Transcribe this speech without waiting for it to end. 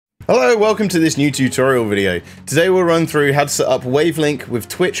Hello, welcome to this new tutorial video. Today we'll run through how to set up Wavelink with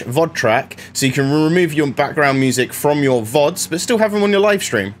Twitch VOD track so you can remove your background music from your VODs but still have them on your live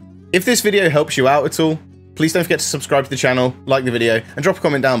stream. If this video helps you out at all, please don't forget to subscribe to the channel, like the video, and drop a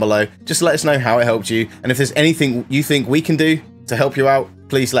comment down below. Just to let us know how it helped you, and if there's anything you think we can do to help you out,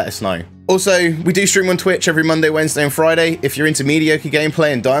 please let us know. Also, we do stream on Twitch every Monday, Wednesday, and Friday. If you're into mediocre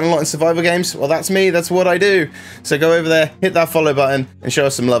gameplay and dying a lot in survival games, well, that's me, that's what I do. So go over there, hit that follow button, and show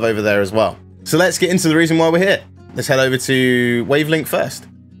us some love over there as well. So let's get into the reason why we're here. Let's head over to Wavelink first.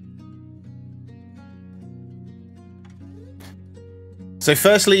 So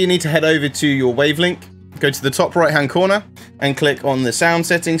firstly, you need to head over to your Wavelink, go to the top right-hand corner, and click on the sound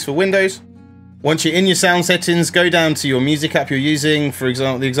settings for Windows. Once you're in your sound settings, go down to your music app you're using. For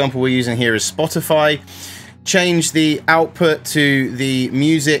example, the example we're using here is Spotify. Change the output to the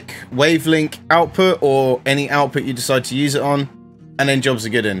music Wavelink output or any output you decide to use it on, and then jobs are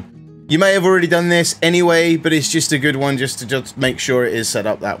good in. You may have already done this anyway, but it's just a good one just to make sure it is set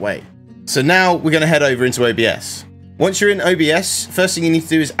up that way. So now we're going to head over into OBS. Once you're in OBS, first thing you need to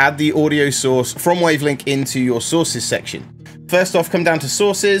do is add the audio source from Wavelink into your sources section. First off, come down to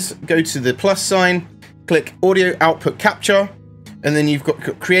sources, go to the plus sign, click audio output capture, and then you've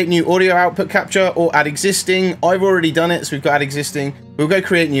got create new audio output capture or add existing. I've already done it, so we've got add existing. We'll go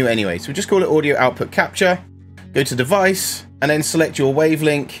create new anyway. So we'll just call it audio output capture, go to device, and then select your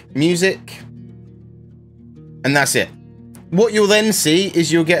Wavelink music, and that's it. What you'll then see is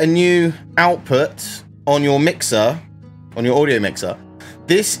you'll get a new output on your mixer, on your audio mixer.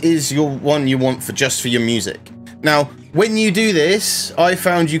 This is your one you want for just for your music. Now, when you do this, I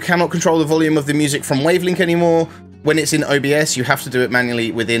found you cannot control the volume of the music from Wavelink anymore. When it's in OBS, you have to do it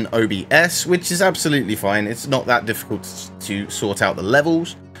manually within OBS, which is absolutely fine. It's not that difficult to sort out the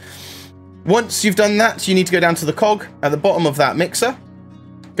levels. Once you've done that, you need to go down to the cog at the bottom of that mixer,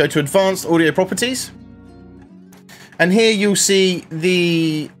 go to Advanced Audio Properties, and here you'll see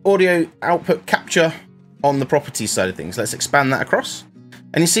the audio output capture on the properties side of things. Let's expand that across.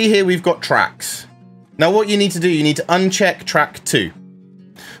 And you see here we've got tracks. Now what you need to do, you need to uncheck track 2,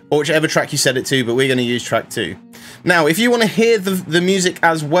 or whichever track you set it to, but we're going to use track 2. Now, if you want to hear the music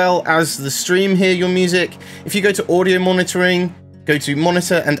as well as the stream hear your music, if you go to audio monitoring, go to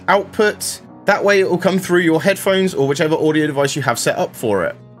monitor and output, that way it will come through your headphones or whichever audio device you have set up for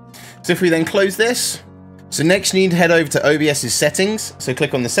it. So if we then close this, so next you need to head over to OBS's settings. So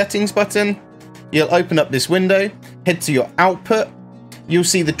click on the settings button, you'll open up this window, head to your output, you'll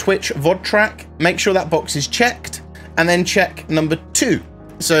see the Twitch VOD track, make sure that box is checked, and then check number 2.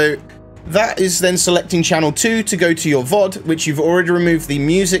 So that is then selecting channel 2 to go to your VOD, which you've already removed the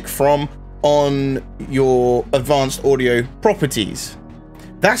music from on your advanced audio properties.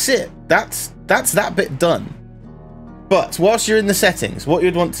 That's it. That's that bit done. But whilst you're in the settings, what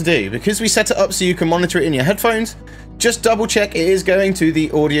you'd want to do, because we set it up so you can monitor it in your headphones, just double check it is going to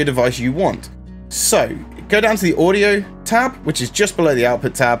the audio device you want. So go down to the audio tab, which is just below the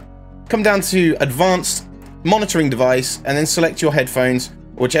output tab, come down to advanced monitoring device, and then select your headphones,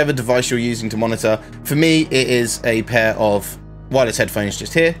 whichever device you're using to monitor. For me, it is a pair of wireless headphones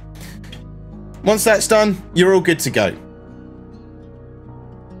just here. Once that's done, you're all good to go.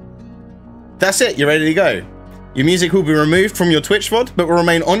 That's it, you're ready to go. Your music will be removed from your Twitch VOD, but will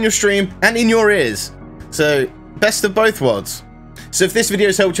remain on your stream and in your ears. So, best of both worlds. So if this video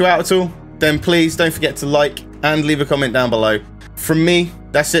has helped you out at all, then please don't forget to like and leave a comment down below. From me,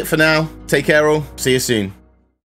 that's it for now. Take care all. See you soon.